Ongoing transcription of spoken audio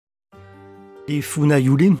Les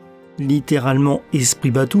Funayurei, littéralement esprits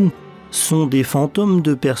bateaux, sont des fantômes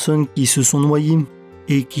de personnes qui se sont noyées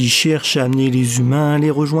et qui cherchent à amener les humains à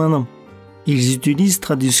les rejoindre. Ils utilisent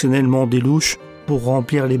traditionnellement des louches pour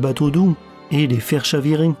remplir les bateaux d'eau et les faire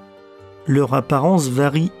chavirer. Leur apparence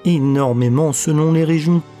varie énormément selon les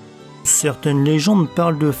régions. Certaines légendes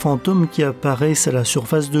parlent de fantômes qui apparaissent à la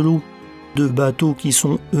surface de l'eau, de bateaux qui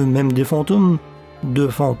sont eux-mêmes des fantômes, de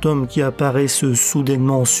fantômes qui apparaissent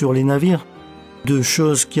soudainement sur les navires, de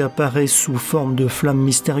choses qui apparaissent sous forme de flammes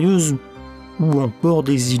mystérieuses, ou encore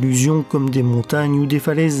des illusions comme des montagnes ou des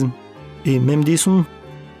falaises, et même des sons.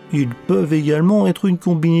 Ils peuvent également être une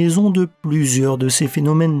combinaison de plusieurs de ces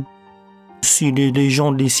phénomènes. Si les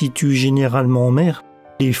légendes les situent généralement en mer,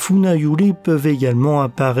 les Funayurei peuvent également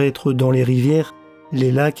apparaître dans les rivières,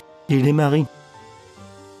 les lacs et les marais.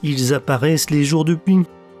 Ils apparaissent les jours de pluie,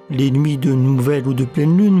 les nuits de nouvelle ou de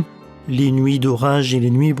pleine lune, les nuits d'orage et les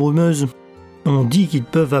nuits brumeuses. On dit qu'ils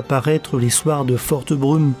peuvent apparaître les soirs de fortes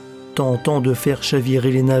brumes, tentant de faire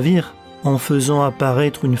chavirer les navires en faisant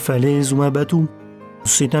apparaître une falaise ou un bateau.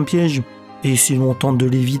 C'est un piège, et si l'on tente de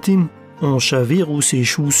l'éviter, on chavire ou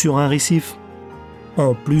s'échoue sur un récif.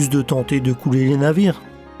 En plus de tenter de couler les navires,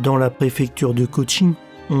 dans la préfecture de Kochi,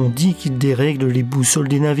 on dit qu'ils dérèglent les boussoles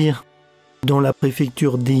des navires. Dans la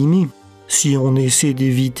préfecture d'Eime, si on essaie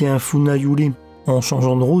d'éviter un Funayurei en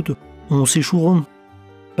changeant de route, on s'échouera.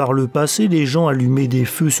 Par le passé, les gens allumaient des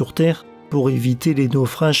feux sur terre pour éviter les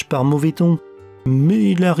naufrages par mauvais temps.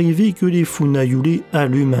 Mais il arrivait que les Funayurei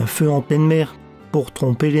allument un feu en pleine mer pour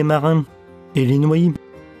tromper les marins et les noyer.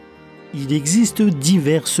 Il existe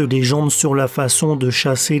diverses légendes sur la façon de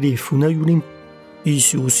chasser les Funayurei.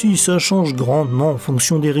 Ici aussi, ça change grandement en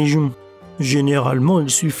fonction des régions. Généralement, il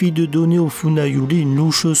suffit de donner au Funayurei une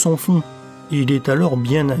louche sans fond. Il est alors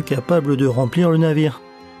bien incapable de remplir le navire.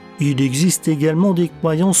 Il existe également des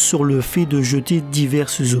croyances sur le fait de jeter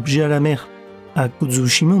divers objets à la mer. À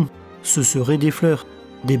Kotsushima, ce seraient des fleurs,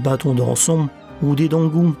 des bâtons d'encens ou des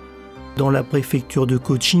dangus. Dans la préfecture de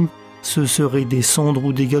Kochi, ce seraient des cendres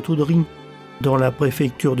ou des gâteaux de riz. Dans la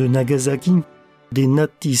préfecture de Nagasaki, des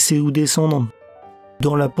nattes tissées ou des cendres.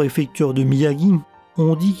 Dans la préfecture de Miyagi,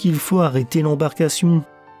 on dit qu'il faut arrêter l'embarcation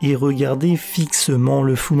et regarder fixement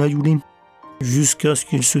le Funayurei jusqu'à ce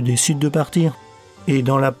qu'il se décide de partir. Et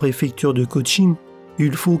dans la préfecture de Kochi,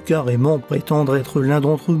 il faut carrément prétendre être l'un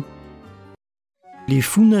d'entre eux. Les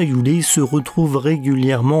Funayurei se retrouvent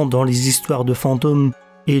régulièrement dans les histoires de fantômes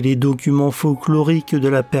et les documents folkloriques de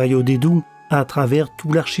la période Edo à travers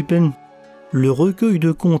tout l'archipel. Le recueil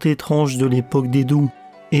de contes étranges de l'époque d'Edo,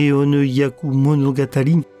 Yaku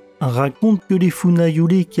Monogatari, raconte que les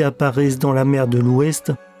Funayurei qui apparaissent dans la mer de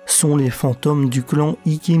l'Ouest sont les fantômes du clan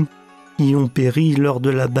Ike, qui ont péri lors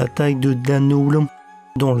de la bataille de Danoulan,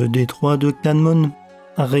 dans le détroit de Kanmon.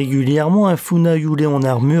 Régulièrement, un Funayurei en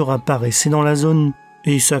armure apparaissait dans la zone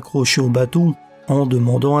et s'accrochait au bateau en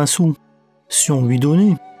demandant un sou. Si on lui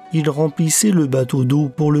donnait, il remplissait le bateau d'eau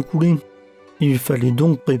pour le couler. Il fallait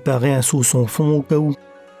donc préparer un seau sans fond au cas où.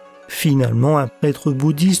 Finalement, un prêtre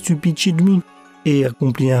bouddhiste eut pitié de lui et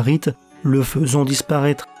accomplit un rite, le faisant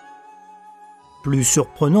disparaître. Plus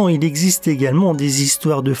surprenant, il existe également des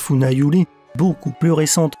histoires de Funayurei beaucoup plus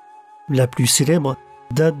récentes. La plus célèbre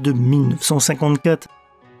date de 1954.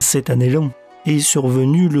 Cette année-là est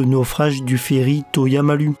survenu le naufrage du ferry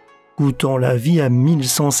Toyamaru, coûtant la vie à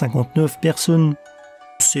 1159 personnes.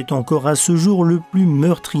 C'est encore à ce jour le plus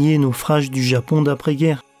meurtrier naufrage du Japon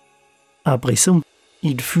d'après-guerre. Après ça,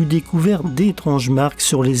 il fut découvert d'étranges marques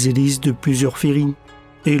sur les hélices de plusieurs ferries,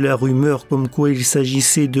 et la rumeur comme quoi il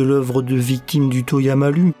s'agissait de l'œuvre de victimes du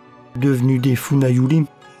Toyamaru, devenues des Funayurei,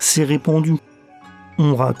 s'est répandue.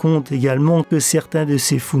 On raconte également que certains de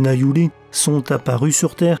ces Funayurei sont apparus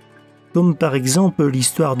sur Terre, comme par exemple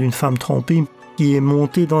l'histoire d'une femme trempée qui est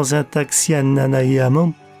montée dans un taxi à Nanaeyama,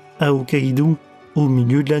 à Hokkaido, au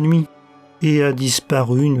milieu de la nuit, et a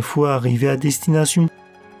disparu une fois arrivée à destination.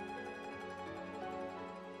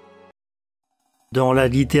 Dans la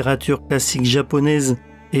littérature classique japonaise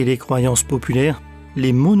et les croyances populaires,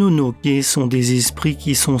 les Mononoke sont des esprits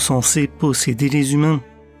qui sont censés posséder les humains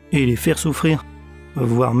et les faire souffrir,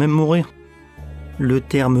 voire même mourir. Le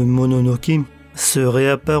terme Mononoke serait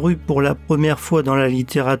apparu pour la première fois dans la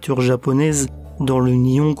littérature japonaise dans le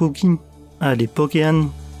Nihonkoki, à l'époque Heian.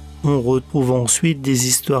 On retrouve ensuite des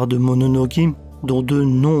histoires de Mononoke, dont de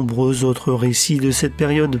nombreux autres récits de cette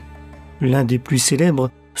période. L'un des plus célèbres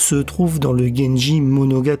se trouve dans le Genji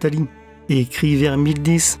Monogatari, écrit vers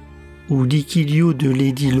 1010, où l'Ikiryo de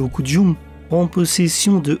Lady Lokuju prend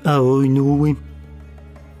possession de Aoi no Ue.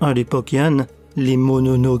 À l'époque Heian, les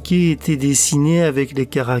Mononoke étaient dessinés avec les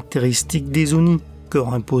caractéristiques des Oni,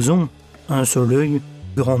 corps imposant, un seul œil,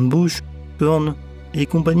 grande bouche, cornes et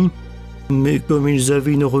compagnie. Mais comme ils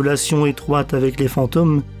avaient une relation étroite avec les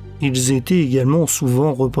fantômes, ils étaient également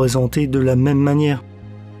souvent représentés de la même manière.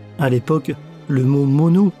 À l'époque, le mot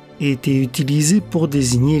mono était utilisé pour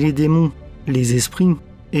désigner les démons, les esprits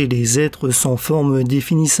et les êtres sans forme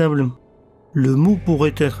définissable. Le mot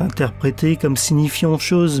pourrait être interprété comme signifiant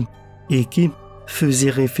chose, et qui faisait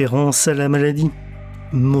référence à la maladie.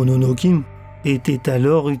 Mononoke était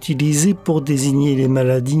alors utilisé pour désigner les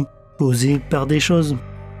maladies causées par des choses.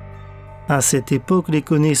 À cette époque, les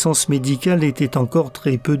connaissances médicales étaient encore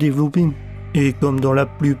très peu développées, et comme dans la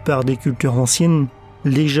plupart des cultures anciennes,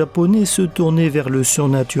 les Japonais se tournaient vers le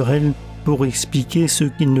surnaturel pour expliquer ce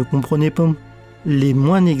qu'ils ne comprenaient pas. Les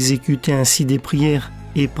moines exécutaient ainsi des prières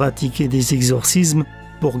et pratiquaient des exorcismes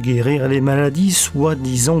pour guérir les maladies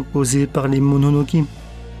soi-disant causées par les Mononoke.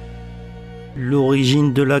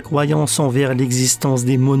 L'origine de la croyance envers l'existence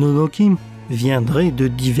des Mononoke viendrait de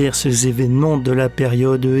divers événements de la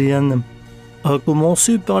période Heian, à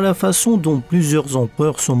commencer par la façon dont plusieurs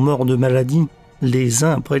empereurs sont morts de maladies, les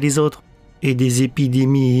uns après les autres, et des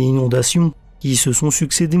épidémies et inondations qui se sont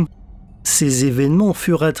succédées. Ces événements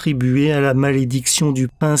furent attribués à la malédiction du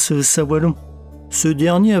prince Sawalo. Ce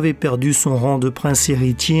dernier avait perdu son rang de prince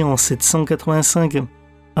héritier en 785,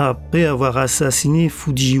 après avoir assassiné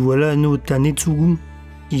Fujiwara no Tanetsugu,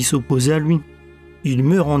 qui s'opposait à lui. Il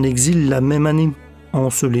meurt en exil la même année, en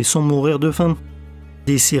se laissant mourir de faim.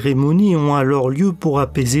 Des cérémonies ont alors lieu pour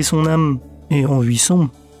apaiser son âme, et en 800,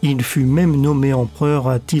 il fut même nommé empereur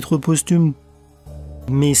à titre posthume.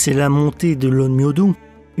 Mais c'est la montée de l'Onmyodo,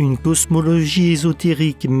 une cosmologie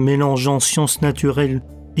ésotérique mélangeant sciences naturelles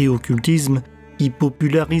et occultisme, qui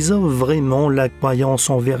popularisa vraiment la croyance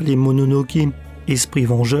envers les Mononoke, esprits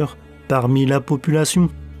vengeurs, parmi la population.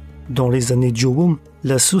 Dans les années Jowo,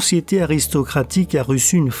 la société aristocratique a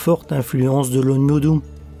reçu une forte influence de l'Onmyodo,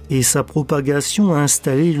 et sa propagation a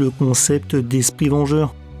installé le concept d'esprit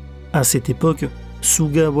vengeur. À cette époque,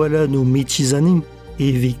 Sugawara no Michizane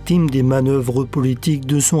est victime des manœuvres politiques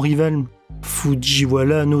de son rival,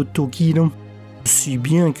 Fujiwara no Tokiro, si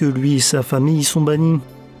bien que lui et sa famille sont bannis.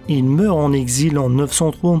 Il meurt en exil en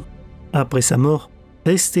 903. Après sa mort,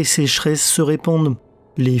 peste et sécheresse se répandent.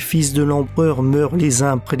 Les fils de l'empereur meurent les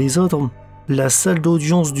uns après les autres. La salle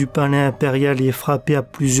d'audience du palais impérial est frappée à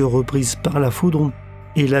plusieurs reprises par la foudre,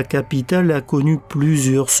 et la capitale a connu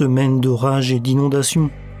plusieurs semaines d'orages et d'inondations.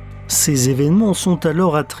 Ces événements sont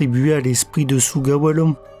alors attribués à l'esprit de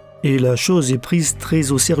Sugawara, et la chose est prise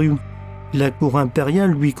très au sérieux. La cour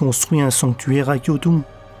impériale lui construit un sanctuaire à Kyoto,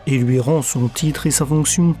 et lui rend son titre et sa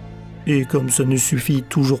fonction. Et comme ça ne suffit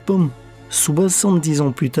toujours pas, 70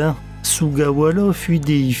 ans plus tard, Sugawara fut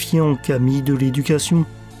déifié en kami de l'éducation.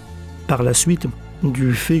 Par la suite,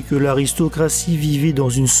 du fait que l'aristocratie vivait dans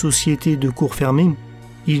une société de cour fermée,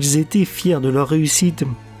 ils étaient fiers de leur réussite,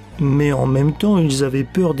 mais en même temps ils avaient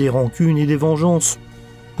peur des rancunes et des vengeances,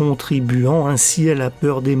 contribuant ainsi à la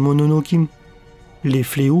peur des Mononoke. Les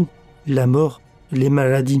fléaux, la mort, les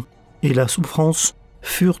maladies et la souffrance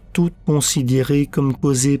furent toutes considérées comme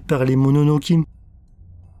causées par les Mononoke.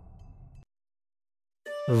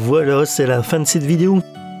 Voilà, c'est la fin de cette vidéo.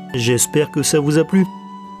 J'espère que ça vous a plu.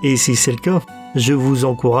 Et si c'est le cas, je vous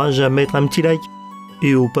encourage à mettre un petit like.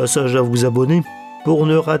 Et au passage à vous abonner pour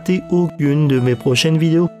ne rater aucune de mes prochaines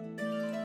vidéos.